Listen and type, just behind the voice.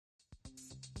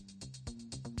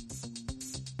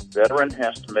veteran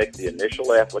has to make the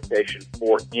initial application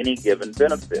for any given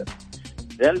benefit.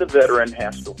 Then the veteran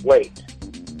has to wait.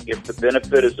 If the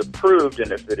benefit is approved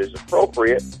and if it is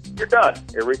appropriate, you're done.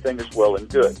 Everything is well and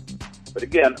good. But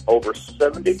again, over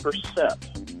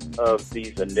 70% of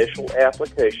these initial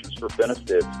applications for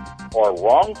benefits are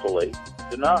wrongfully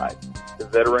denied. The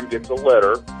veteran gets a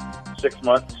letter 6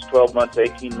 months, 12 months,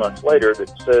 18 months later that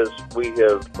says, we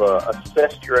have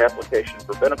assessed your application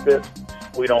for benefits.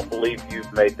 We don't believe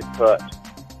you've made the cut.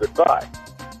 Goodbye.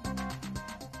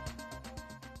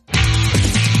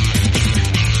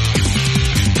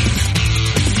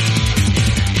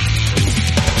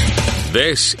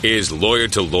 This is Lawyer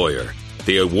to Lawyer,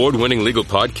 the award-winning legal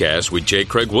podcast with J.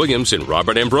 Craig Williams and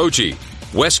Robert Ambrogi.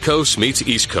 West Coast meets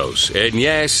East Coast, and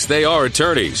yes, they are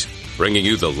attorneys, bringing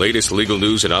you the latest legal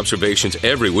news and observations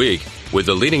every week with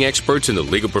the leading experts in the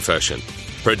legal profession.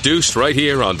 Produced right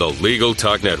here on the Legal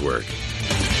Talk Network.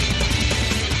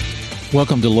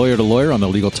 Welcome to Lawyer on the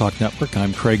Legal Talk Network.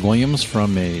 I'm Craig Williams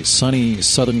from a sunny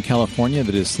Southern California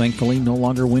that is thankfully no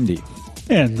longer windy.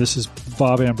 And this is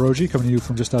Bob Ambrogi coming to you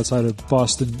from just outside of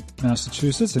Boston,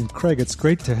 Massachusetts. And Craig, it's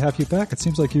great to have you back. It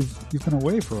seems like you've been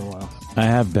away for a while. I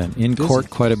have been in court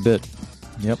quite a bit.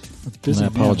 Yep. Busy,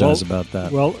 and I apologize about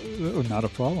that. Well, not a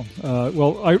problem.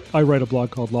 I write a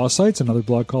blog called Law Sites, another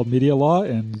blog called Media Law.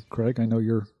 And Craig, I know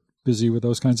you're busy with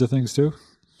those kinds of things too.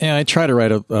 Yeah, I try to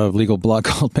write a legal blog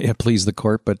called May It Please the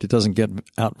Court, but it doesn't get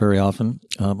out very often.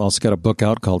 I've also got a book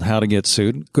out called How to Get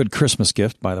Sued. Good Christmas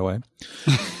gift, by the way.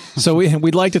 So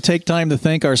we'd like to take time to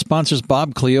thank our sponsors,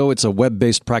 Bob Clio. It's a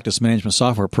web-based practice management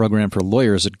software program for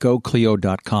lawyers at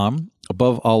goclio.com.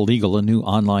 Above All Legal, a new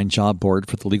online job board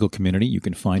for the legal community. You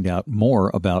can find out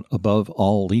more about Above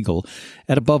All Legal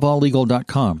at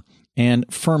abovealllegal.com.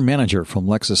 And Firm Manager from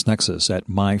LexisNexis at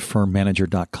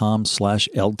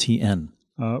myfirmmanager.com/LTN.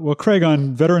 Well, Craig,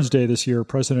 on Veterans Day this year,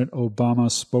 President Obama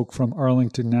spoke from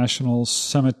Arlington National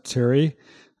Cemetery.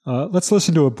 Let's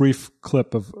listen to a brief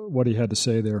clip of what he had to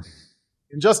say there.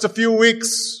 In just a few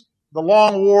weeks, the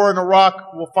long war in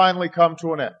Iraq will finally come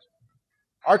to an end.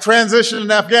 Our transition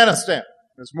in Afghanistan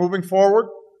is moving forward.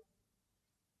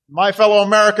 My fellow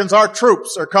Americans, our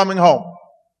troops are coming home.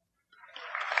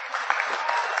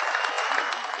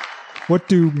 What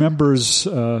do members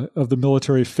of the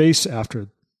military face after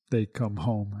they come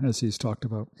home, as he's talked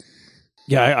about?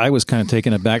 Yeah, I was kind of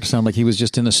taken aback to sound like he was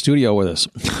just in the studio with us.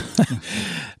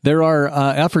 There are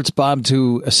efforts, Bob,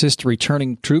 to assist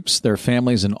returning troops, their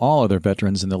families, and all other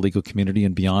veterans in the legal community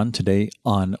and beyond. Today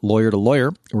on Lawyer to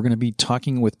Lawyer, we're going to be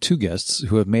talking with two guests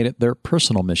who have made it their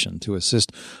personal mission to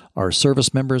assist our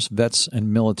service members, vets,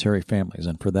 and military families.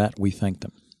 And for that, we thank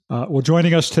them. Well,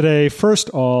 joining us today, first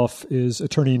off, is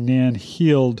attorney Nan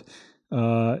Heald.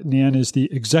 Nan is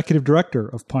the executive director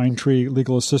of Pine Tree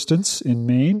Legal Assistance in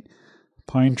Maine.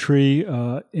 Pine Tree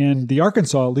and the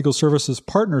Arkansas Legal Services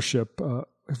Partnership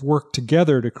have worked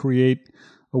together to create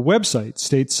a website,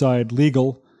 Stateside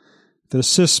Legal, that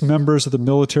assists members of the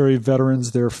military,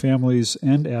 veterans, their families,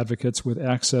 and advocates with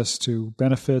access to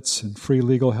benefits and free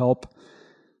legal help.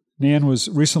 Nan was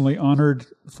recently honored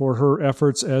for her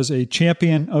efforts as a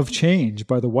champion of change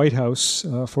by the White House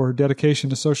for her dedication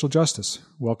to social justice.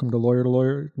 Welcome to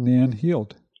Lawyer, Nan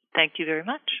Heald. Thank you very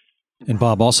much. And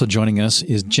Bob, also joining us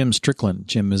is Jim Strickland.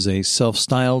 Jim is a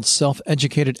self-styled,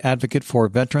 self-educated advocate for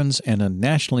veterans and a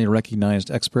nationally recognized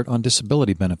expert on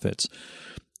disability benefits.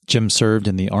 Jim served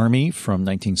in the Army from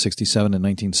 1967 to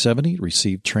 1970,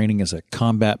 received training as a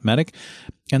combat medic,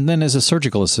 and then as a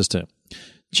surgical assistant.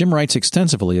 Jim writes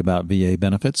extensively about VA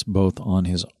benefits, both on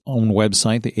his own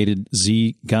website, the A to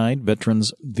Z Guide,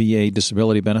 Veterans VA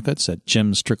Disability Benefits at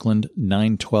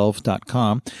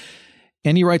jimstrickland912.com,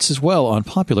 and he writes as well on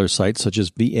popular sites such as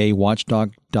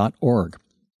vawatchdog.org.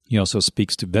 He also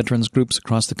speaks to veterans groups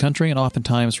across the country and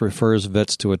oftentimes refers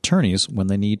vets to attorneys when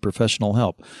they need professional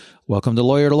help. Welcome to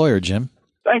Lawyer, Jim.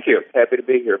 Thank you. Happy to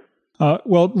be here.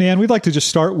 Well, Nan, we'd like to just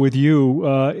start with you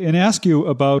and ask you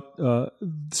about the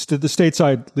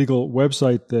Stateside Legal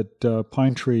website that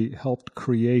Pine Tree helped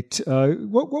create.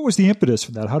 What was the impetus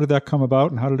for that? How did that come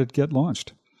about, and how did it get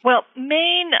launched? Well,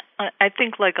 Maine, I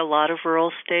think like a lot of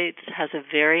rural states, has a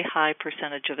very high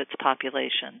percentage of its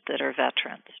population that are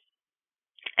veterans.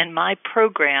 And my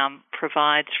program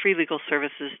provides free legal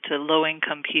services to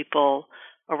low-income people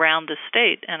around the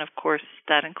state, and of course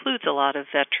that includes a lot of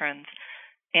veterans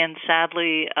and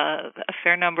sadly a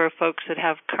fair number of folks that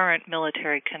have current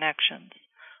military connections.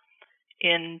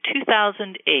 In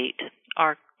 2008,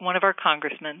 one of our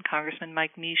congressmen, Congressman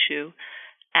Mike Michoud,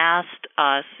 asked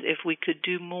us if we could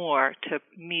do more to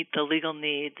meet the legal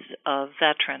needs of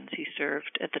veterans. He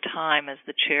served at the time as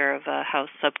the chair of a House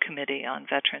subcommittee on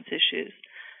veterans issues.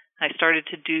 I started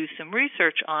to do some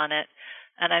research on it,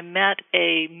 and I met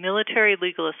a military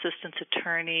legal assistance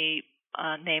attorney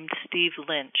named Steve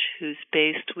Lynch, who's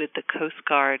based with the Coast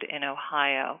Guard in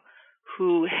Ohio,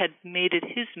 who had made it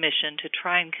his mission to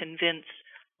try and convince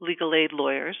legal aid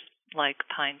lawyers like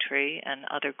Pine Tree and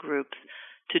other groups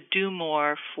to do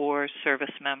more for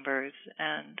service members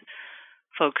and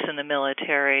folks in the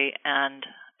military. And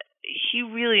he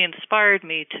really inspired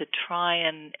me to try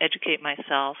and educate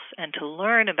myself and to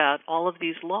learn about all of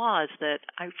these laws that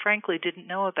I frankly didn't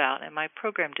know about and my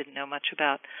program didn't know much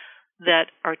about,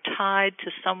 that are tied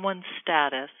to someone's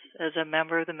status as a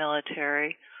member of the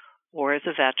military or as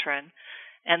a veteran,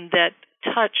 and that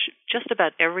touch just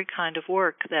about every kind of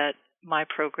work that my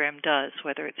program does,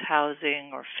 whether it's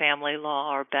housing or family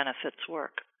law or benefits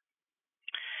work.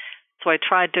 So I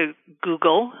tried to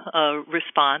Google a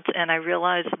response, and I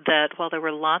realized that while there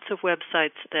were lots of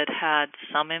websites that had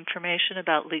some information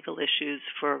about legal issues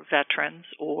for veterans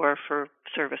or for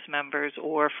service members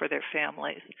or for their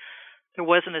families, there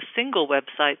wasn't a single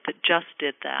website that just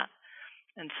did that.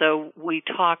 And so we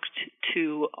talked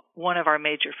to one of our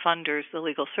major funders, the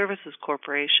Legal Services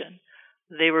Corporation.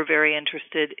 They were very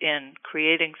interested in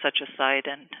creating such a site,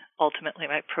 and ultimately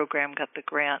my program got the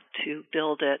grant to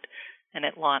build it, and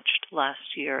it launched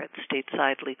last year at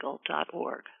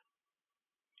statesidelegal.org.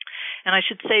 And I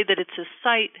should say that it's a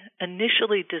site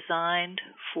initially designed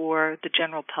for the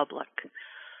general public.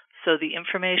 So the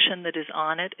information that is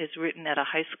on it is written at a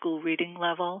high school reading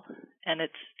level, and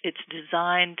it's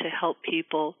designed to help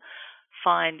people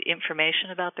find information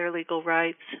about their legal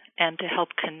rights and to help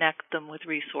connect them with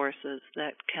resources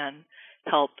that can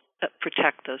help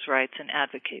protect those rights and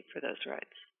advocate for those rights.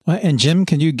 And Jim,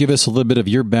 can you give us a little bit of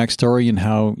your backstory and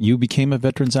how you became a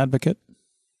veterans advocate?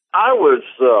 I was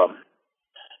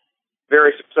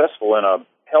very successful in a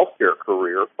healthcare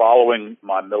career following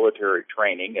my military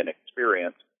training and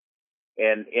experience.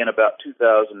 And in about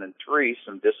 2003,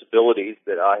 some disabilities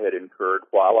that I had incurred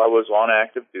while I was on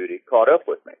active duty caught up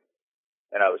with me.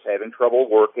 And I was having trouble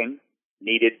working,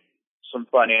 needed some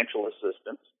financial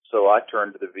assistance, so I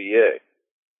turned to the VA.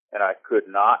 And I could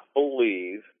not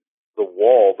believe the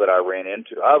wall that I ran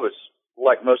into. I was,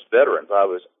 like most veterans, I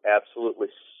was absolutely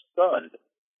stunned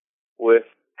with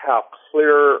how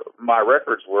clear my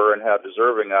records were and how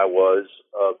deserving I was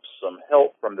of some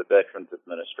help from the Veterans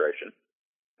Administration.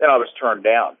 And I was turned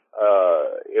down.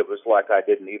 It was like I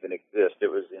didn't even exist. It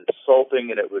was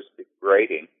insulting and it was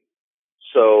degrading.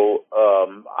 So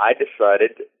I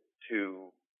decided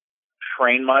to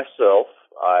train myself.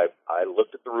 I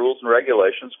looked at the rules and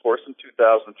regulations. Of course, in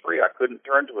 2003, I couldn't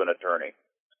turn to an attorney.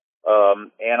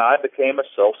 And I became a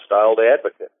self-styled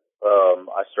advocate.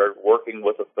 I started working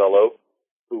with a fellow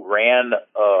who ran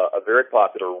a very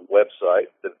popular website,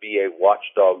 the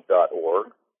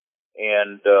VAWatchdog.org.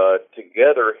 And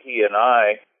together, he and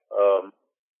I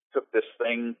took this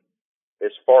thing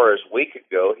as far as we could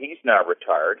go. He's now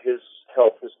retired. His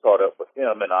health has caught up with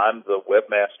him, and I'm the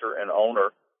webmaster and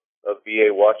owner of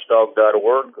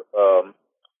VAWatchdog.org.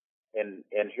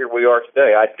 And here we are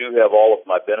today. I do have all of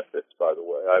my benefits, by the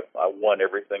way. I won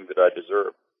everything that I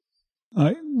deserve.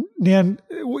 Nan,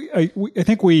 I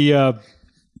think we have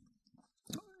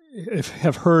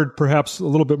heard perhaps a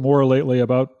little bit more lately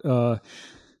about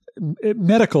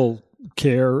medical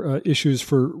care issues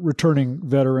for returning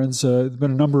veterans. There's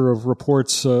been a number of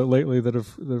reports lately that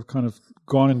have kind of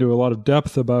gone into a lot of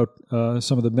depth about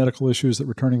some of the medical issues that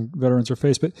returning veterans are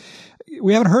faced. But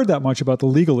we haven't heard that much about the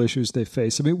legal issues they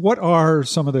face. I mean, what are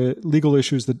some of the legal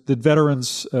issues that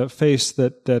veterans face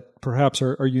that perhaps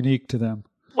are unique to them?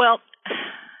 Well,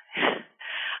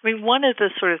 I mean, one of the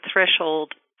sort of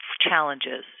threshold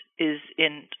challenges is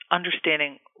in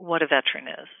understanding what a veteran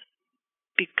is,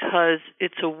 because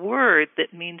it's a word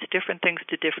that means different things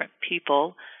to different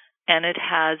people, and it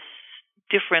has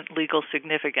different legal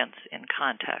significance in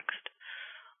context.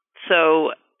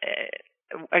 So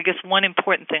I guess one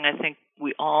important thing I think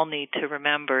we all need to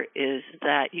remember is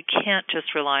that you can't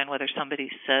just rely on whether somebody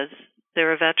says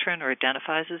they're a veteran or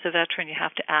identifies as a veteran. You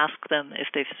have to ask them if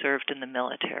they've served in the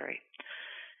military.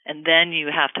 And then you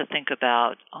have to think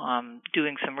about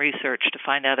doing some research to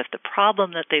find out if the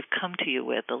problem that they've come to you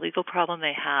with, the legal problem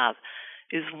they have,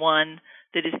 is one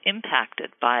that is impacted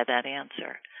by that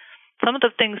answer. Some of the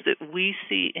things that we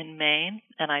see in Maine,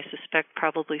 and I suspect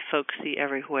probably folks see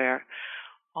everywhere,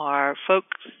 are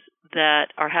folks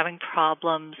that are having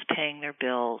problems paying their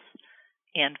bills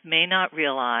and may not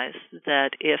realize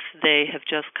that if they have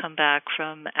just come back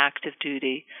from active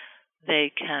duty,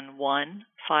 they can, one,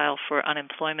 file for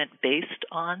unemployment based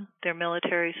on their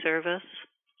military service.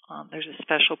 There's a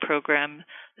special program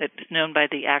that's known by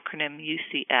the acronym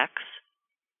UCX.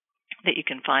 that you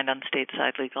can find on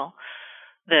Stateside Legal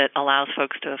that allows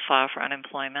folks to file for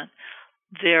unemployment.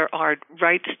 There are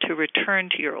rights to return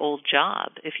to your old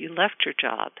job if you left your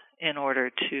job in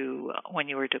order to when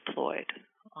you were deployed.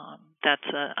 That's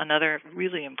another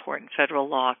really important federal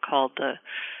law called the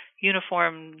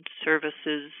Uniformed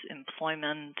Services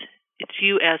Employment. It's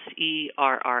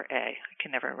USERRA. I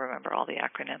can never remember all the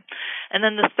acronym. And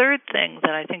then the third thing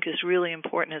that I think is really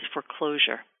important is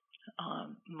foreclosure.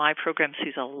 My program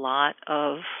sees a lot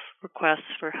of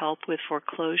requests for help with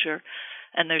foreclosure,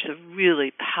 and there's a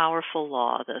really powerful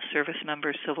law, the Service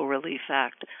Members Civil Relief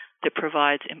Act, that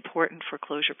provides important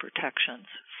foreclosure protections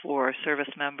for service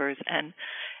members and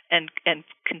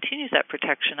continues that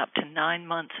protection up to 9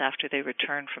 months after they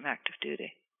return from active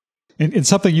duty. And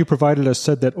something you provided us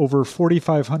said that over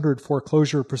 4,500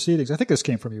 foreclosure proceedings, I think this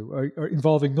came from you, are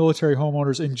involving military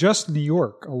homeowners in just New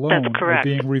York alone are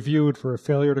being reviewed for a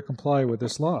failure to comply with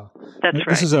this law. That's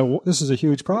right. This is a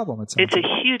huge problem. It's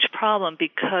a huge problem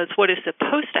because what is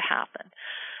supposed to happen,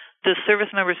 the Service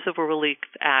Members Civil Relief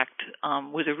Act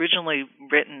was originally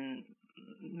written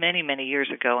many, many years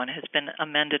ago and has been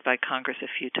amended by Congress a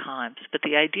few times. But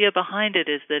the idea behind it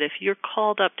is that if you're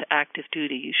called up to active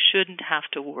duty, you shouldn't have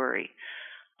to worry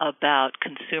about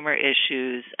consumer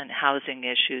issues and housing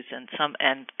issues and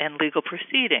legal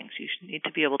proceedings. You need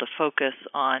to be able to focus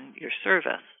on your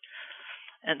service.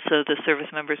 And so the Service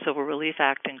Members Civil Relief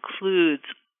Act includes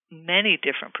many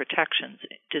different protections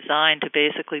designed to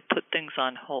basically put things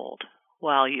on hold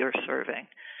while you're serving.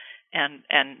 And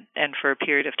for a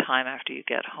period of time after you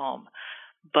get home.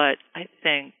 But I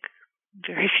think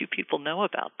very few people know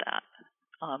about that.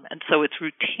 And so it's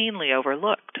routinely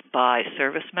overlooked by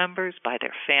service members, by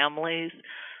their families,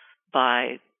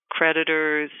 by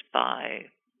creditors, by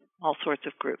all sorts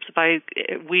of groups.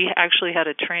 We actually had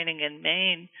a training in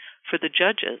Maine for the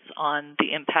judges on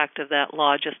the impact of that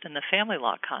law just in the family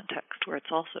law context, where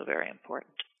it's also very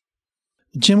important.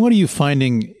 Jim, what are you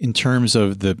finding in terms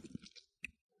of the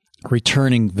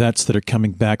returning vets that are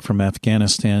coming back from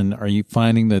Afghanistan? Are you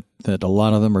finding that a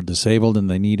lot of them are disabled and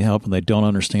they need help and they don't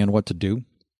understand what to do?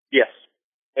 Yes,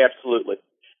 absolutely.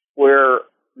 Where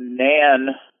NAN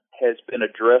has been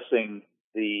addressing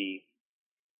the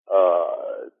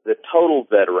total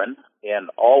veteran and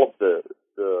all of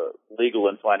the legal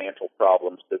and financial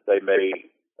problems that they may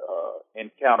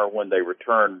encounter when they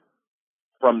return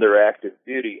from their active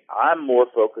duty, I'm more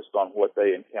focused on what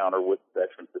they encounter with the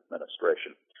Veterans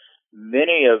Administration.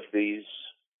 Many of these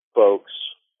folks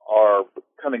are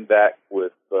coming back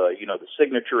with, the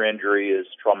signature injury is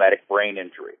traumatic brain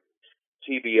injury.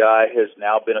 TBI has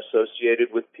now been associated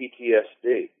with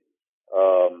PTSD.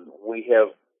 We have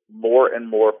more and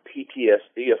more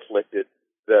PTSD-afflicted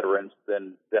veterans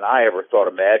than I ever thought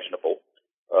imaginable.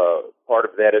 Part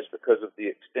of that is because of the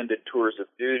extended tours of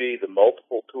duty, the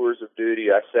multiple tours of duty.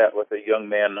 I sat with a young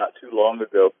man not too long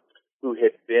ago who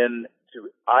had been to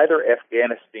either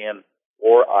Afghanistan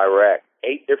or Iraq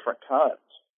 8 different times,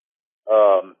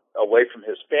 away from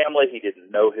his family. He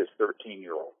didn't know his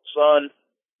 13-year-old son.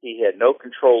 He had no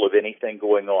control of anything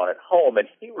going on at home, and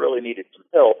he really needed some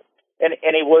help, and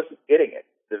he wasn't getting it.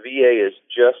 The VA is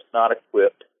just not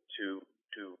equipped to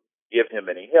give him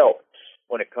any help.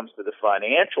 When it comes to the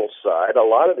financial side, a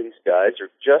lot of these guys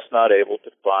are just not able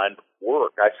to find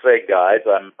work. I say guys,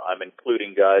 I'm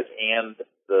including guys and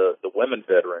the women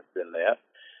veterans in that.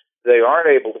 They aren't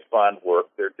able to find work.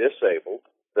 They're disabled.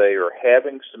 They are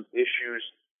having some issues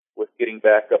with getting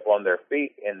back up on their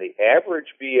feet, and the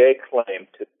average VA claim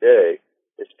today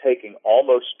is taking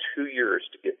almost 2 years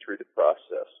to get through the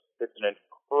process. It's an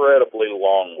incredibly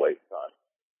long wait time,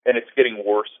 and it's getting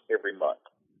worse every month.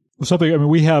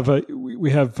 We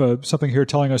have something here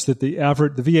telling us that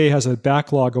the VA has a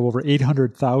backlog of over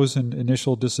 800,000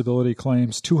 initial disability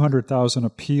claims, 200,000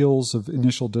 appeals of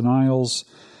initial denials.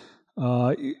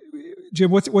 Jim,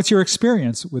 what's your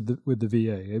experience with the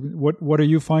VA? What are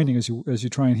you finding as you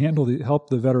try and help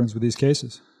the veterans with these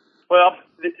cases? Well,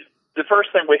 the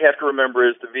first thing we have to remember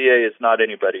is the VA is not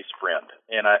anybody's friend,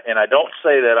 and I don't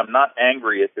say that I'm not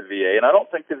angry at the VA, and I don't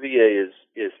think the VA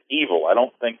is evil. I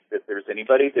don't think that there's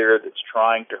anybody there that's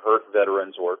trying to hurt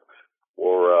veterans or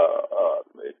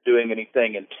doing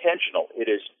anything intentional. It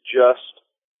is just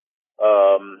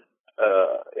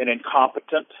an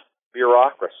incompetent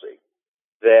bureaucracy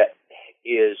that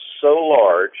is so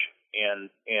large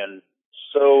and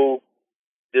so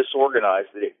disorganized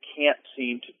that it can't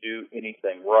seem to do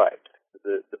anything right.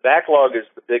 The backlog is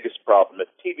the biggest problem. If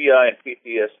TBI and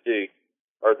PTSD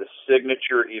are the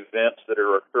signature events that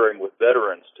are occurring with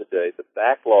veterans today, the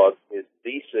backlog is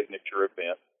the signature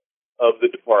event of the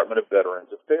Department of Veterans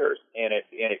Affairs, and it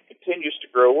continues to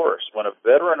grow worse. When a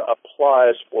veteran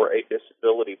applies for a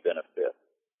disability benefit,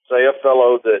 say a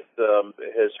fellow that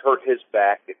has hurt his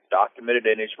back, it's documented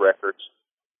in his records,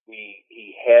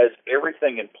 he has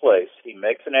everything in place, he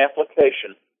makes an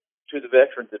application to the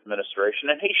Veterans Administration,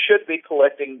 and he should be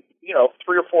collecting, $300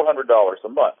 or $400 a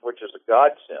month, which is a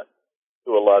godsend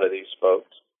to a lot of these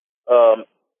folks.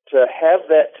 To have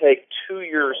that take 2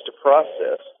 years to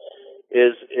process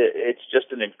it's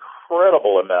just an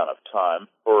incredible amount of time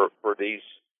for these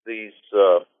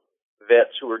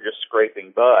vets who are just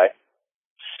scraping by.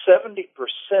 70%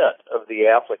 of the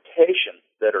applications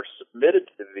that are submitted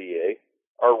to the VA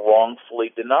are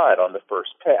wrongfully denied on the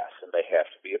first pass, and they have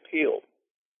to be appealed.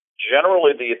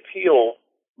 Generally, the appeal,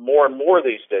 more and more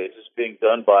these days, is being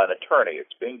done by an attorney.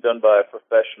 It's being done by a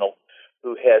professional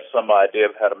who has some idea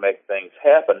of how to make things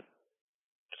happen.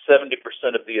 70%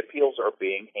 of the appeals are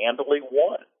being handily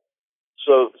won.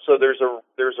 So there's a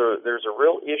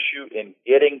real issue in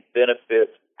getting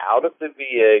benefits out of the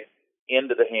VA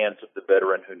into the hands of the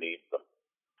veteran who needs them.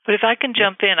 But if I can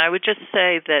jump in, I would just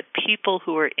say that people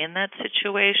who are in that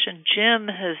situation, Jim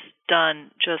has done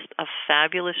just a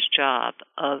fabulous job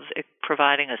of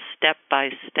providing a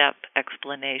step-by-step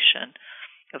explanation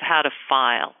of how to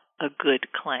file a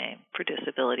good claim for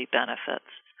disability benefits.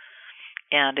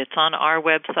 And it's on our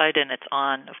website, and it's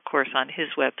on, of course, on his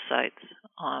websites.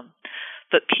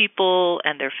 But people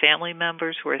and their family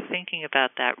members who are thinking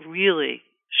about that really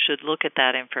should look at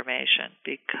that information,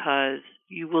 because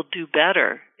you will do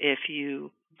better if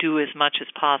you do as much as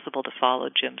possible to follow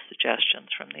Jim's suggestions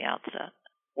from the outset.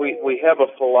 We have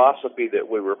a philosophy that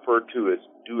we refer to as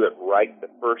do it right the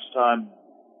first time.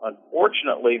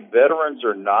 Unfortunately, veterans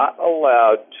are not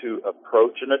allowed to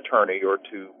approach an attorney or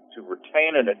to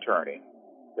retain an attorney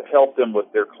to help them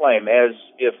with their claim, as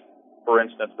if, for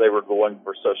instance, they were going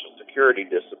for Social Security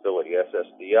disability,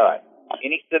 SSDI.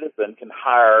 Any citizen can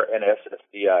hire an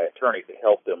SSDI attorney to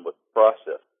help them with the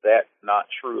process. That's not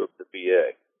true of the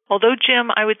VA. Although,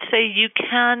 Jim, I would say you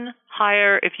can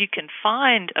hire, if you can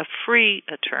find a free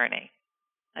attorney,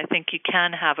 I think you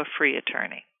can have a free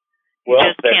attorney. You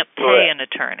just can't pay an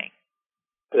attorney.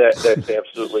 That's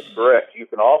absolutely correct. You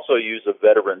can also use a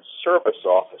veteran service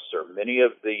officer. Many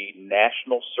of the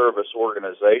national service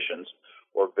organizations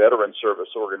or veteran service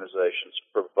organizations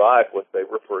provide what they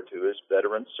refer to as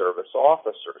veteran service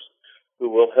officers, who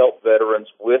will help veterans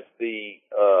with the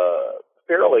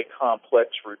fairly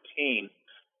complex routine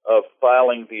of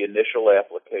filing the initial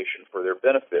application for their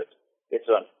benefits. It's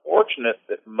unfortunate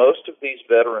that most of these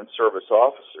veteran service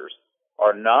officers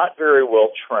are not very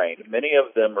well trained. Many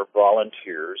of them are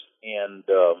volunteers, and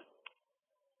they're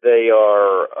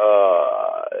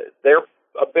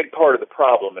a big part of the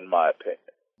problem, in my opinion.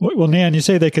 Well, Nan, you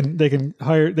say they can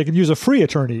use a free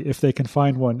attorney if they can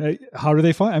find one. How do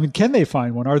they find? I mean, can they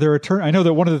find one? Are there attorneys? I know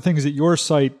that one of the things that your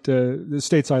site, the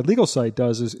Stateside Legal site,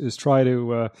 does is try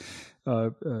to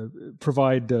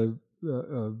provide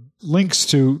links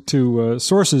to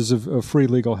sources of free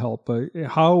legal help.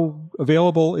 How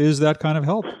available is that kind of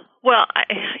help? Well,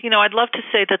 I'd love to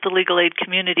say that the legal aid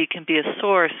community can be a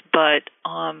source, but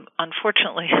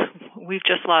unfortunately, we've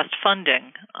just lost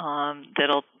funding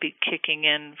that'll be kicking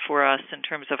in for us in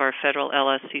terms of our federal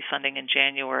LSC funding in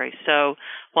January. So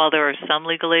while there are some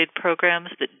legal aid programs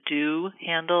that do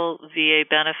handle VA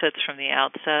benefits from the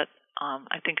outset,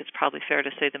 I think it's probably fair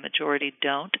to say the majority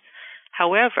don't.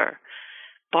 However,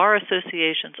 bar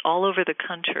associations all over the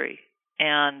country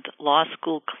and law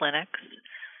school clinics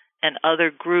and other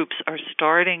groups are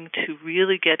starting to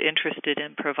really get interested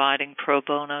in providing pro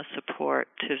bono support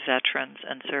to veterans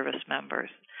and service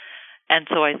members. And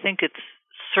so I think it's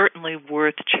certainly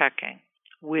worth checking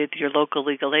with your local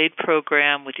legal aid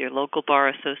program, with your local bar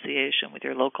association, with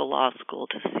your local law school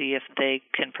to see if they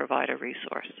can provide a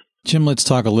resource. Jim, let's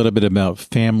talk a little bit about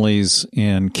families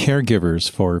and caregivers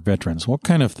for veterans. What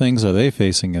kind of things are they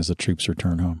facing as the troops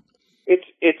return home?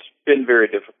 It's been very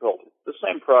difficult. It's the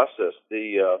same process.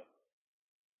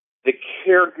 The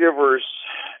caregiver's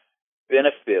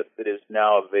benefit that is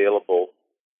now available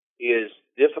is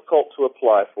difficult to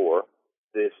apply for.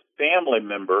 The family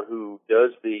member who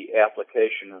does the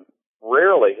application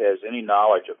rarely has any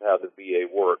knowledge of how the VA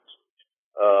works.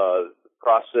 The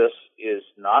process is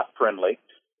not friendly.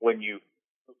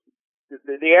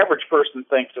 The average person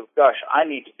thinks of, gosh, I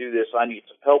need to do this, I need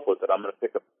some help with it, I'm going to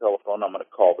pick up the telephone, I'm going to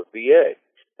call the VA.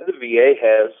 And the VA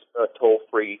has a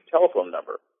toll-free telephone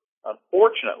number.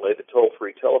 Unfortunately, the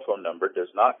toll-free telephone number does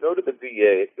not go to the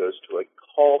VA. It goes to a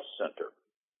call center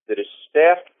that is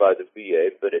staffed by the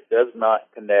VA, but it does not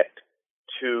connect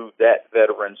to that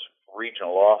veteran's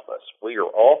regional office. We are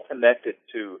all connected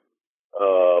to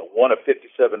one of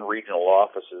 57 regional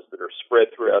offices that are spread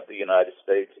throughout the United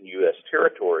States and U.S.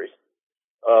 territories.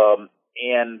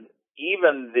 And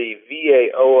even the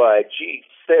VA OIG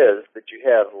says that you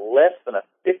have less than a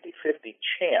 50-50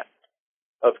 chance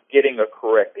of getting a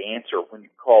correct answer when you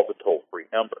call the toll-free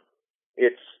number.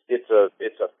 It's a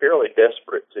fairly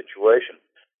desperate situation.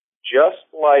 Just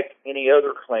like any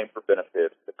other claim for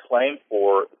benefits, the claim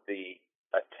for the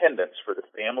attendance, for the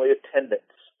family attendance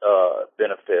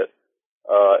benefit,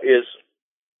 is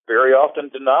very often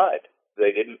denied.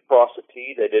 They didn't cross a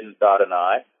T, they didn't dot an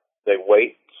I. They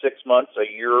wait 6 months, a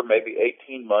year, maybe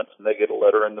 18 months, and they get a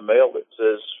letter in the mail that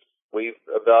says, we've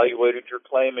evaluated your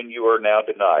claim and you are now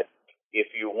denied.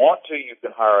 If you want to, you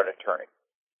can hire an attorney.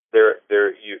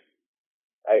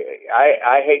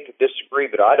 I hate to disagree,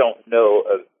 but I don't know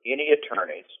of any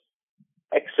attorneys,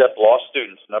 except law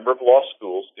students. A number of law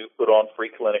schools do put on free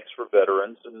clinics for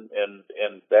veterans, and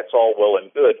that's all well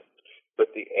and good.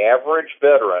 But the average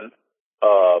veteran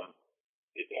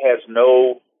has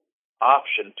no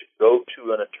option to go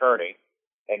to an attorney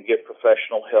and get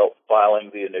professional help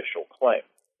filing the initial claim.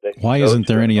 Why isn't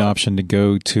there any option to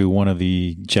go to one of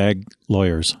the JAG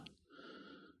lawyers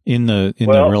in the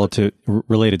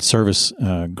related service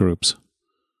groups?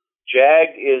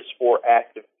 JAG is for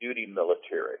active duty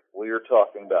military. We are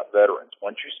talking about veterans.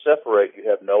 Once you separate, you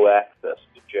have no access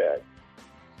to JAG.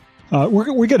 We're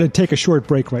going to take a short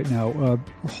break right now.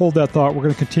 Hold that thought. We're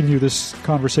going to continue this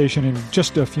conversation in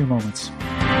just a few moments.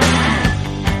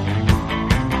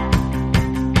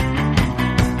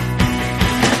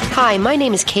 Hi, my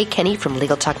name is Kay Kenny from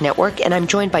Legal Talk Network, and I'm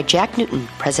joined by Jack Newton,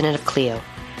 president of Clio.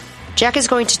 Jack is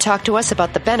going to talk to us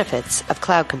about the benefits of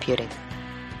cloud computing.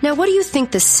 Now, what do you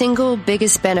think the single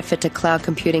biggest benefit to cloud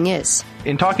computing is?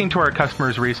 In talking to our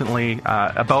customers recently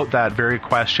about that very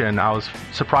question, I was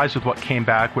surprised with what came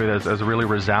back with as a really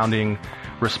resounding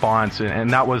response, and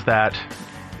that was that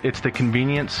it's the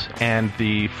convenience and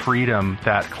the freedom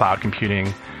that cloud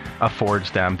computing affords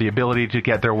them. The ability to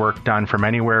get their work done from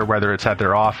anywhere, whether it's at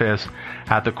their office,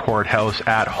 at the courthouse,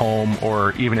 at home,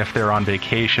 or even if they're on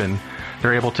vacation,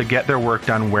 they're able to get their work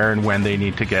done where and when they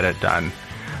need to get it done.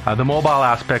 The mobile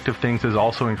aspect of things is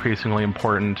also increasingly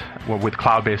important. With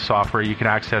cloud-based software, you can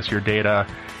access your data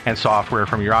and software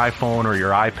from your iPhone or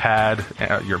your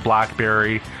iPad, your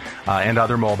BlackBerry, and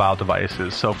other mobile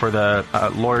devices. So for the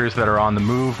lawyers that are on the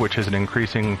move, which is an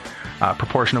increasing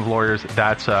proportion of lawyers,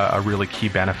 that's a really key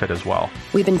benefit as well.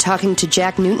 We've been talking to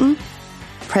Jack Newton,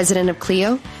 president of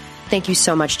Clio. Thank you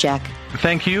so much, Jack.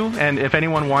 Thank you. And if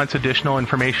anyone wants additional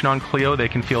information on Clio, they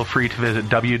can feel free to visit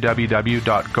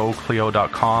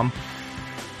www.goclio.com.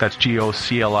 That's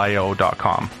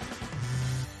GOCLIO.com.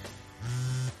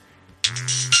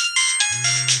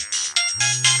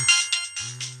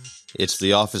 It's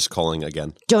the office calling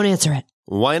again. Don't answer it.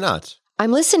 Why not?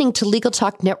 I'm listening to Legal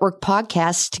Talk Network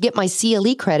podcasts to get my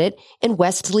CLE credit in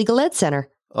West Legal Ed Center.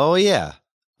 Oh, yeah.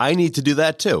 I need to do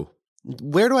that, too.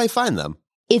 Where do I find them?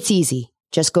 It's easy.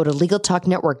 Just go to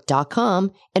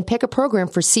LegalTalkNetwork.com and pick a program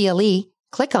for CLE,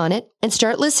 click on it, and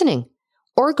start listening.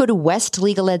 Or go to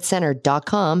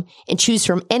WestLegalEdCenter.com and choose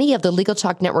from any of the Legal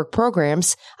Talk Network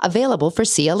programs available for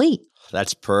CLE.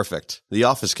 That's perfect. The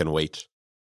office can wait.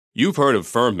 You've heard of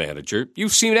Firm Manager.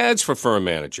 You've seen ads for Firm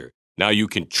Manager. Now you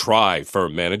can try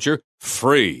Firm Manager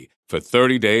free for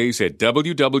 30 days at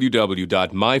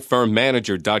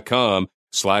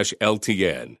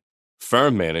www.myfirmmanager.com/LTN.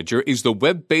 Firm Manager is the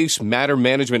web-based matter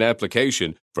management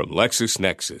application from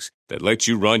LexisNexis that lets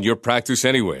you run your practice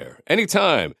anywhere,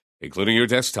 anytime, including your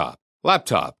desktop,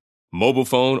 laptop, mobile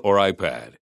phone, or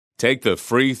iPad. Take the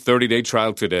free 30-day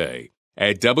trial today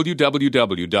at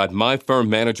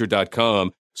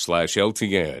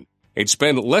www.myfirmmanager.com/LTN and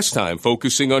spend less time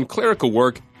focusing on clerical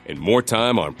work and more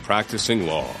time on practicing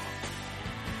law.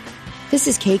 This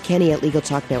is Kay Kenny at Legal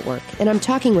Talk Network, and I'm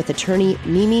talking with attorney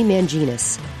Mimi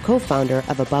Manginas, co-founder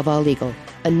of Above All Legal,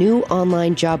 a new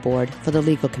online job board for the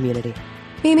legal community.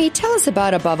 Mimi, tell us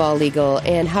about Above All Legal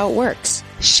and how it works.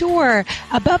 Sure.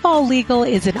 Above All Legal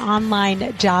is an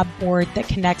online job board that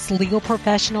connects legal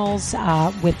professionals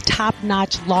with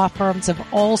top-notch law firms of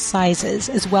all sizes,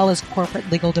 as well as corporate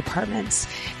legal departments.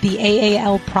 The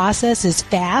AAL process is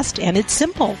fast and it's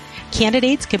simple.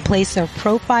 Candidates can place their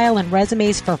profile and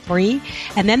resumes for free,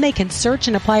 and then they can search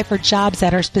and apply for jobs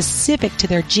that are specific to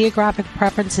their geographic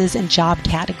preferences and job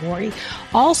category.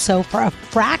 Also, for a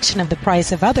fraction of the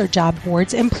price of other job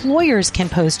boards, employers can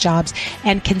post jobs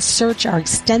and can search our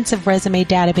extensive resume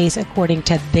database according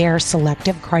to their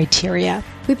selective criteria.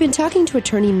 We've been talking to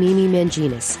attorney Mimi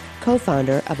Manginas,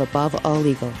 co-founder of Above All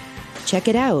Legal. Check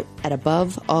it out at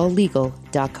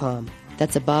abovealllegal.com.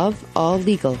 That's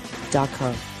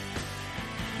abovealllegal.com.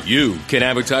 You can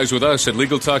advertise with us at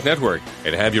Legal Talk Network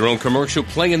and have your own commercial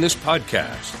play in this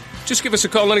podcast. Just give us a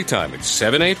call anytime at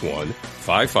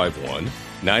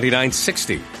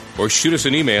 781-551-9960 or shoot us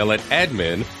an email at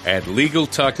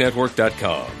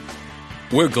admin@LegalTalkNetwork.com.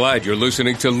 We're glad you're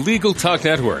listening to Legal Talk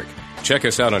Network. Check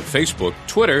us out on Facebook,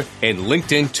 Twitter, and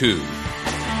LinkedIn too.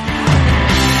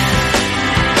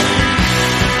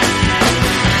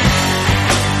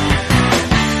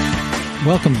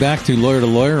 Welcome back to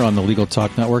Lawyer on the Legal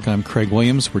Talk Network. I'm Craig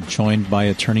Williams. We're joined by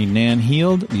attorney Nan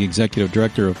Heald, the Executive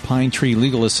Director of Pine Tree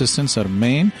Legal Assistance out of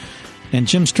Maine, and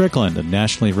Jim Strickland, a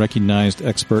nationally recognized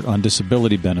expert on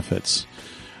disability benefits.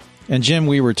 And Jim,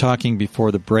 we were talking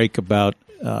before the break about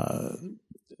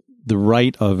the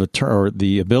right of or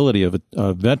the ability of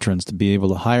veterans to be able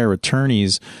to hire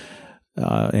attorneys,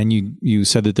 and you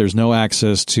said that there's no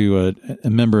access to a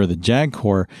member of the JAG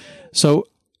Corps. So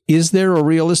is there a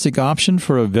realistic option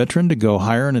for a veteran to go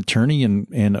hire an attorney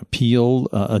and appeal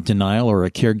a denial or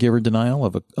a caregiver denial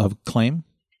of a claim?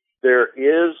 There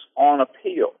is on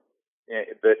appeal,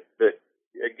 but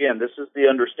again, this is the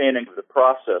understanding of the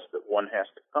process that one has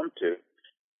to come to.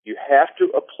 You have to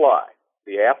apply.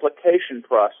 The application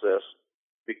process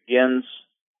begins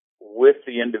with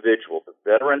the individual. The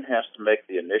veteran has to make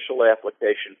the initial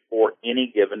application for any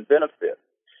given benefit.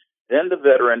 Then the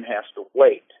veteran has to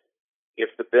wait.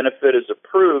 If the benefit is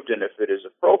approved and if it is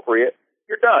appropriate,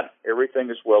 you're done. Everything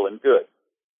is well and good.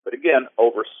 But again,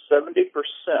 over 70%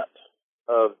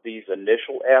 of these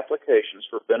initial applications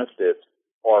for benefits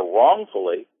are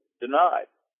wrongfully denied.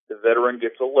 The veteran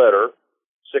gets a letter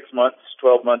 6 months,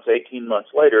 12 months, 18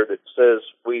 months later that says,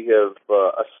 we have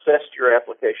assessed your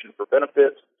application for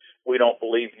benefits. We don't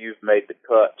believe you've made the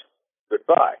cut.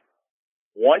 Goodbye.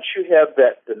 Once you have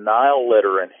that denial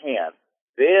letter in hand,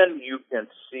 then you can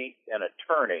seek an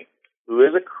attorney who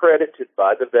is accredited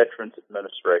by the Veterans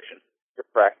Administration to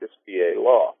practice VA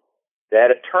law.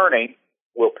 That attorney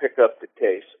will pick up the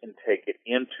case and take it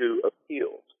into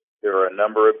appeals. There are a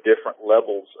number of different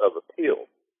levels of appeal.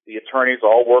 The attorneys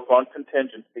all work on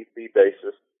contingency fee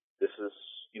basis. This is,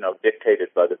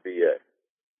 dictated by the VA.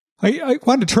 I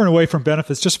wanted to turn away from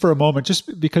benefits just for a moment,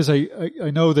 just because I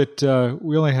know that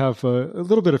we only have a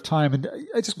little bit of time, and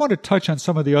I just want to touch on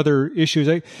some of the other issues.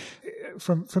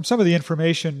 From some of the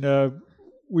information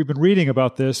we've been reading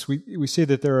about this, we see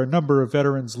that there are a number of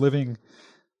veterans living,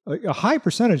 a high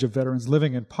percentage of veterans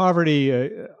living in poverty.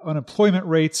 Unemployment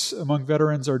rates among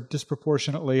veterans are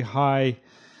disproportionately high.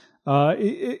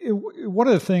 One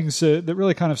of the things that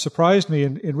really kind of surprised me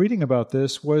in reading about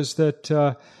this was that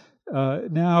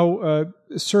now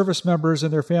service members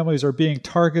and their families are being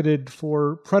targeted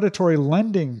for predatory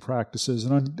lending practices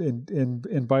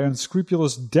and by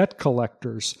unscrupulous debt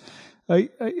collectors. I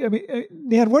mean,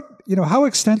 Nan, how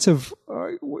extensive?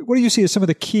 What do you see as some of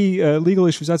the key legal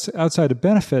issues outside of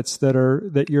benefits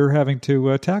that you're having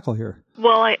to tackle here?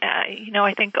 Well, I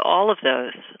think all of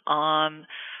those.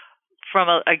 From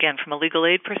a legal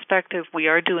aid perspective, we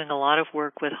are doing a lot of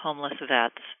work with homeless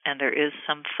vets, and there is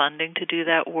some funding to do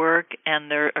that work,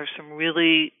 and there are some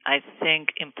really, I think,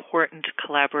 important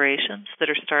collaborations that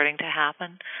are starting to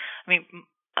happen. I mean,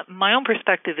 my own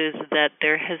perspective is that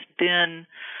there has been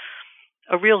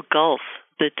a real gulf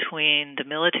between the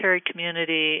military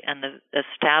community and the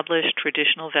established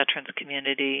traditional veterans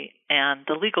community and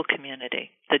the legal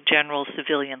community, the general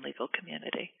civilian legal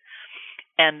community.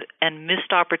 And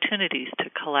missed opportunities to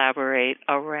collaborate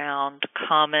around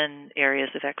common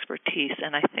areas of expertise,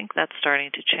 and I think that's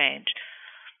starting to change.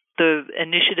 The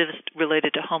initiatives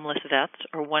related to homeless vets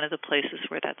are one of the places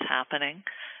where that's happening.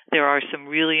 There are some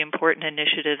really important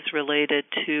initiatives related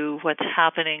to what's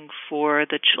happening for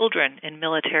the children in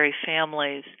military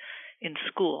families in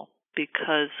school,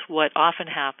 because what often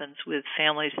happens with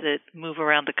families that move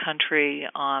around the country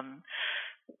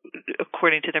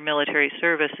according to their military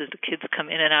service is the kids come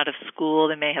in and out of school.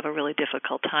 They may have a really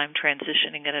difficult time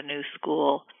transitioning at a new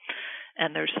school,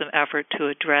 and there's some effort to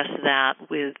address that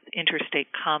with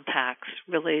interstate compacts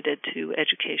related to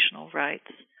educational rights.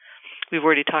 We've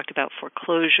already talked about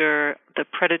foreclosure. The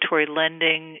predatory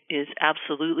lending is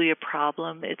absolutely a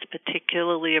problem. It's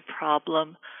particularly a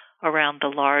problem around the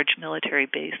large military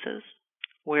bases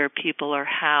where people are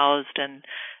housed, and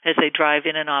as they drive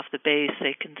in and off the base,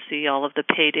 they can see all of the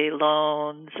payday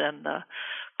loans and the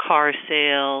car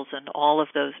sales and all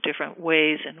of those different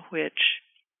ways in which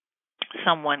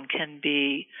someone can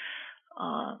be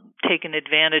taken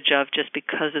advantage of just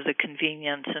because of the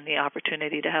convenience and the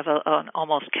opportunity to have an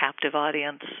almost captive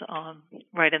audience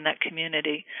right in that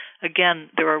community. Again,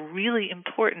 there are really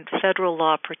important federal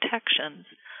law protections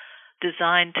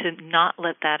designed to not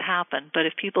let that happen. But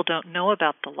if people don't know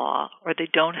about the law or they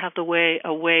don't have a way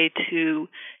to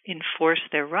enforce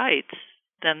their rights,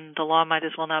 then the law might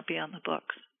as well not be on the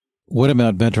books. What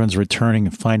about veterans returning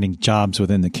and finding jobs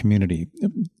within the community?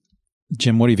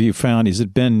 Jim, what have you found? Has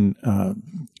it been,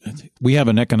 we have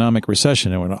an economic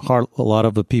recession, and a lot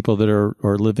of the people that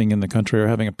are living in the country are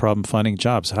having a problem finding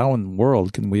jobs. How in the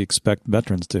world can we expect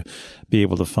veterans to be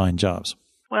able to find jobs?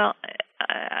 Well,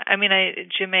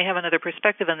 Jim may have another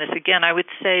perspective on this. Again, I would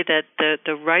say that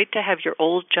the right to have your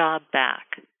old job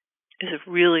back is a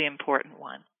really important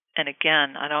one. And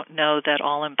again, I don't know that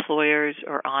all employers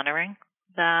are honoring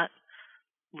that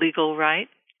legal right,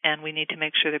 and we need to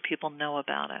make sure that people know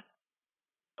about it.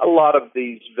 A lot of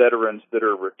these veterans that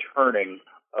are returning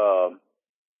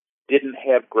didn't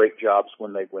have great jobs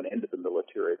when they went into the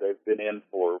military. They've been in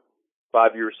for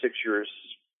 5 years, 6 years,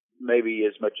 maybe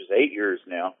as much as 8 years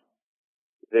now.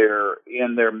 They're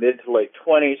in their mid to late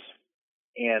 20s,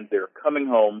 and they're coming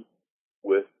home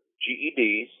with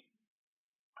GEDs.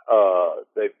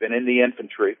 They've been in the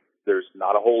infantry. There's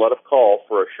not a whole lot of call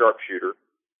for a sharpshooter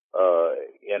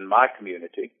in my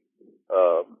community.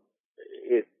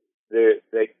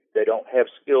 They don't have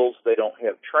skills, they don't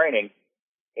have training,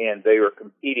 and they are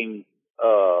competing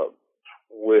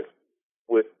with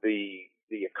the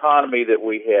economy that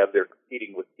we have. They're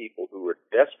competing with people who are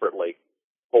desperately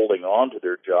holding on to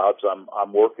their jobs.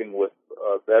 I'm working with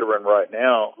a veteran right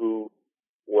now who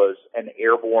was an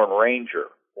airborne ranger,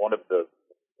 one of the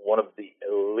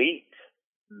elite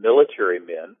military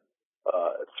men,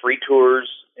 3 tours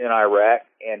in Iraq,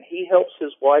 and he helps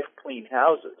his wife clean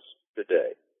houses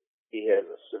today. He has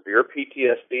a severe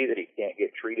PTSD that he can't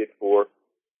get treated for,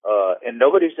 and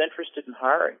nobody's interested in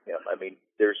hiring him. I mean,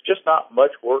 there's just not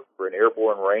much work for an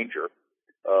airborne ranger.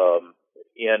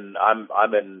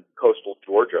 I'm in coastal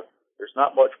Georgia. There's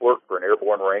not much work for an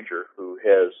airborne ranger who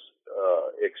has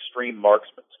extreme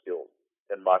marksman skills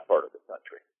in my part of the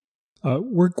country.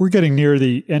 We're getting near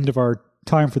the end of our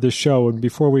time for this show, and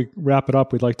before we wrap it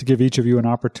up, we'd like to give each of you an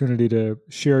opportunity to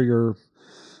share your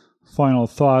final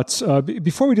thoughts.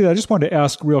 Before we do that, I just wanted to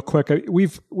ask real quick. We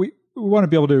want to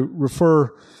be able to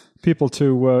refer people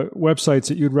to websites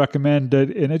that you'd recommend,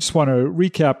 and I just want to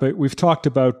recap it. We've talked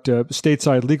about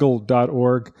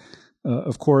statesidelegal.org,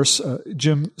 of course,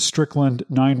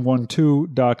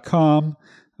 JimStrickland912.com,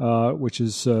 which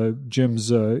is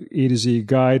Jim's A to Z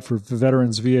guide for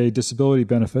veterans VA disability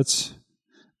benefits.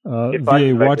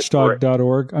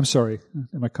 VAWatchdog.org. I'm sorry,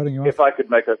 am I cutting you off? If I could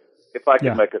make a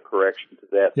correction to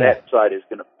that, that site is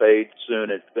going to fade soon.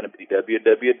 It's going to be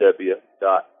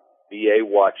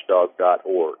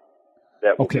www.vawatchdog.org.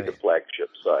 That will be the flagship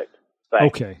site.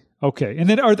 Thanks. Okay. And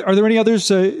then are there any others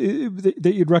that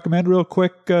you'd recommend real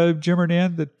quick, Jim or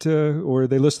Nan, that or are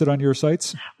they listed on your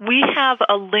sites? We have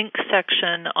a link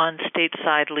section on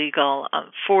Stateside Legal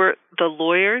for the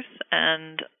lawyers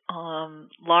and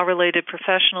law-related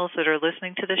professionals that are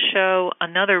listening to the show.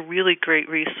 Another really great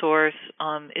resource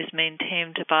is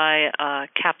maintained by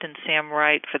Captain Sam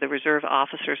Wright for the Reserve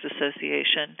Officers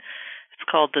Association. It's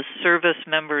called the Service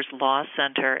Members Law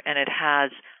Center, and it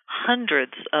has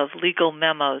hundreds of legal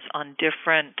memos on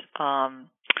different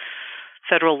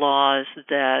federal laws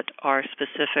that are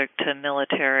specific to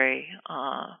military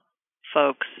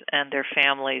folks and their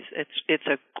families. It's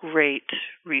a great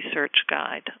research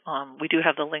guide. We do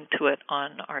have the link to it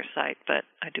on our site, but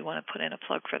I do want to put in a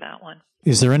plug for that one.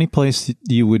 Is there any place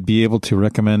you would be able to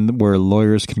recommend where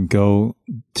lawyers can go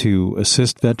to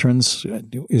assist veterans?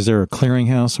 Is there a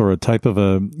clearinghouse or a type of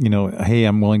hey,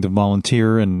 I'm willing to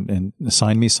volunteer and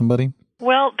assign me somebody?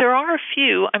 Well, there are a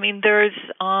few. I mean, there's,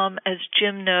 as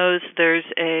Jim knows, there's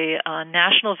a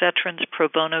National Veterans Pro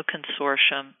Bono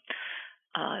Consortium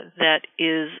that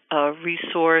is a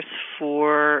resource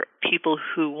for people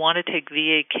who want to take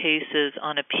VA cases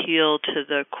on appeal to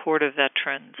the Court of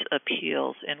Veterans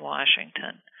Appeals in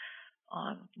Washington.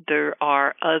 There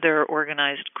are other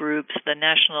organized groups. The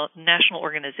National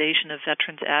Organization of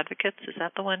Veterans Advocates, is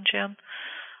that the one, Jim?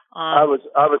 I was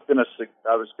going to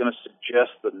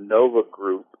suggest the NOVA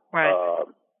group. Right.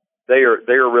 They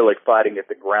are really fighting at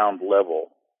the ground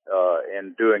level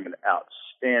and doing an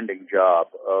outstanding job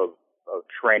of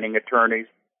training attorneys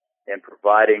and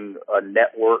providing a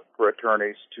network for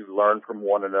attorneys to learn from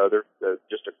one another.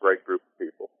 Just a great group of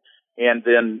people. And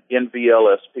then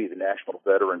NVLSP, the National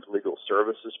Veterans Legal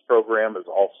Services Program, is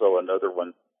also another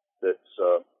one that's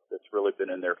really been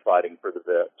in there fighting for the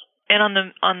vets. And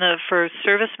for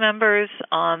service members,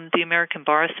 the American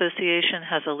Bar Association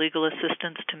has a legal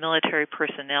assistance to military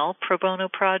personnel pro bono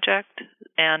project,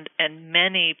 and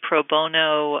many pro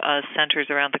bono centers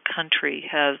around the country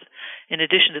have In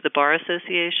addition to the bar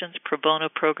associations, pro bono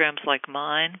programs like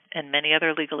mine and many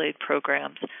other legal aid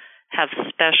programs have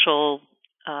special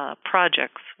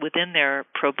projects within their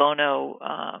pro bono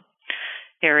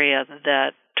area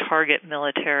that target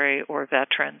military or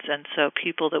veterans. And so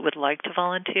people that would like to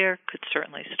volunteer could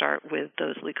certainly start with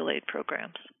those legal aid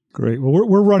programs. Great. Well,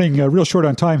 we're running real short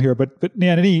on time here, but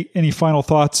Nan, any final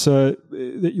thoughts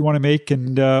that you want to make,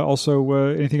 and also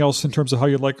anything else in terms of how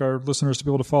you'd like our listeners to be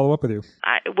able to follow up with you?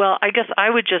 I guess I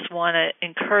would just want to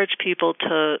encourage people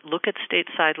to look at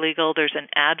Stateside Legal. There's an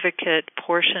advocate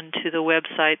portion to the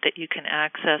website that you can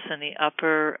access in the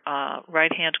upper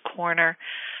right-hand corner.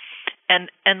 And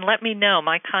let me know.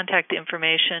 My contact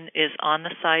information is on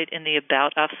the site in the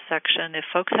About Us section. If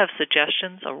folks have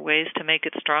suggestions or ways to make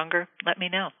it stronger, let me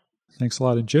know. Thanks a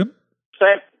lot. And Jim?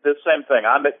 The same thing.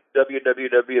 I'm at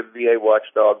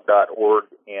www.vawatchdog.org,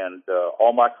 and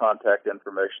all my contact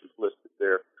information is listed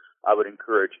there. I would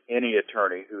encourage any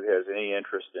attorney who has any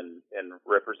interest in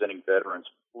representing veterans,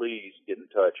 please get in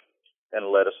touch and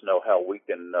let us know how we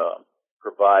can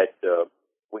provide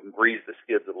we can grease the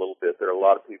skids a little bit. There are a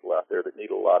lot of people out there that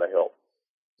need a lot of help.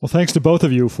 Well, thanks to both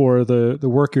of you for the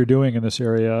work you're doing in this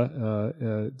area.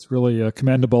 It's really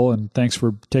commendable, and thanks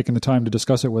for taking the time to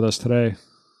discuss it with us today.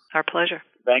 Our pleasure.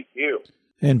 Thank you.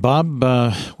 And Bob,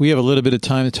 we have a little bit of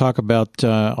time to talk about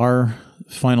our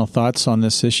final thoughts on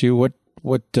this issue. What's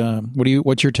your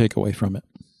takeaway from it?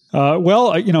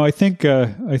 Well, I think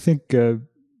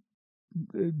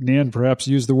Nan perhaps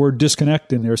used the word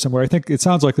disconnect in there somewhere. I think it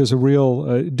sounds like there's a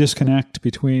real disconnect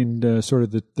between sort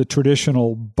of the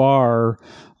traditional bar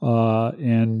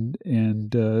and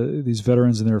these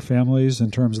veterans and their families in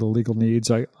terms of the legal needs.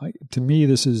 To me,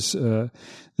 this is a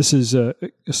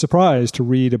surprise to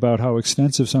read about how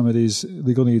extensive some of these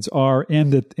legal needs are,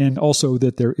 and also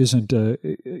that there isn't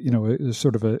a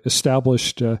sort of a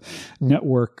established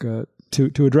network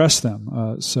to address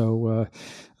them. So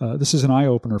this is an eye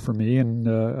opener for me, and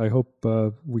I hope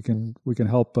we can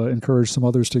help encourage some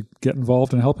others to get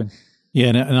involved in helping. Yeah,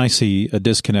 and I see a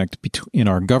disconnect in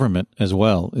our government as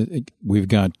well. We've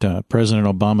got President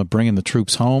Obama bringing the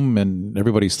troops home, and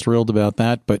everybody's thrilled about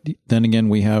that. But then again,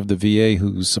 we have the VA,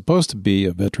 who's supposed to be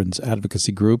a veterans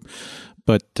advocacy group,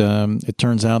 but it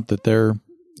turns out that they're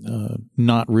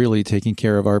not really taking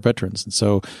care of our veterans. And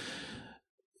so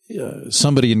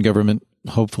somebody in government,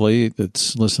 hopefully,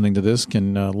 that's listening to this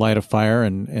can light a fire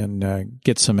and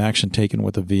get some action taken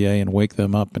with the VA and wake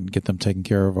them up and get them taking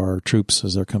care of our troops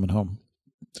as they're coming home.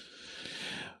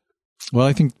 Well,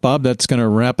 I think, Bob, that's going to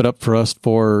wrap it up for us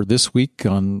for this week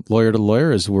on Lawyer to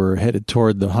Lawyer as we're headed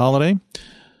toward the holiday.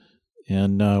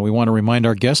 And we want to remind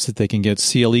our guests that they can get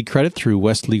CLE credit through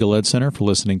West Legal Ed Center for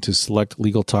listening to select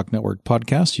Legal Talk Network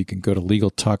podcasts. You can go to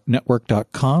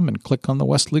LegalTalkNetwork.com and click on the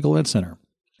West Legal Ed Center.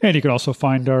 And you can also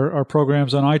find our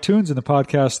programs on iTunes and the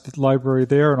podcast library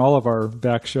there, and all of our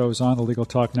back shows on the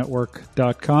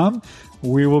LegalTalkNetwork.com.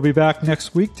 We will be back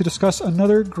next week to discuss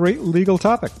another great legal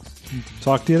topic.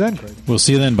 Talk to you then, Craig. We'll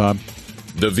see you then, Bob.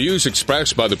 The views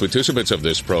expressed by the participants of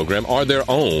this program are their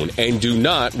own and do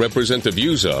not represent the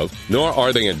views of, nor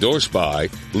are they endorsed by,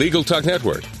 Legal Talk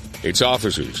Network, its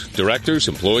officers, directors,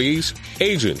 employees,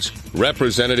 agents,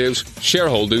 representatives,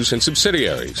 shareholders, and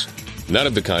subsidiaries. None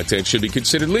of the content should be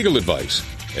considered legal advice.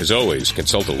 As always,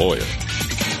 consult a lawyer.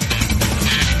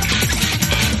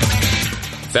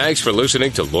 Thanks for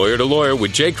listening to Lawyer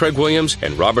with J. Craig Williams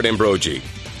and Robert Ambrogi.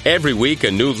 Every week,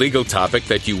 a new legal topic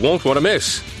that you won't want to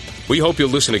miss. We hope you'll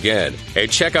listen again and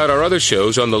check out our other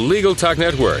shows on the Legal Talk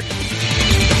Network.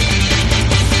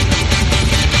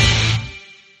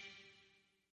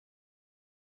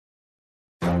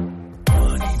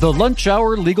 The Lunch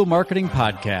Hour Legal Marketing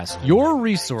Podcast, your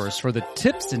resource for the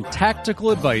tips and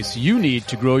tactical advice you need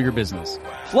to grow your business.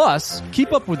 Plus,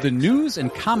 keep up with the news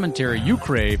and commentary you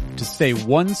crave to stay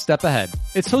one step ahead.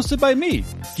 It's hosted by me,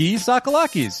 Guy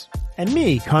Sakalakis. And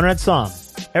me, Conrad Som.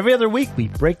 Every other week, we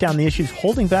break down the issues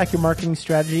holding back your marketing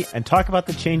strategy and talk about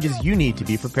the changes you need to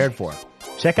be prepared for.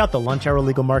 Check out the Lunch Hour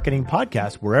Legal Marketing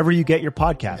Podcast wherever you get your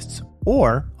podcasts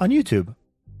or on YouTube.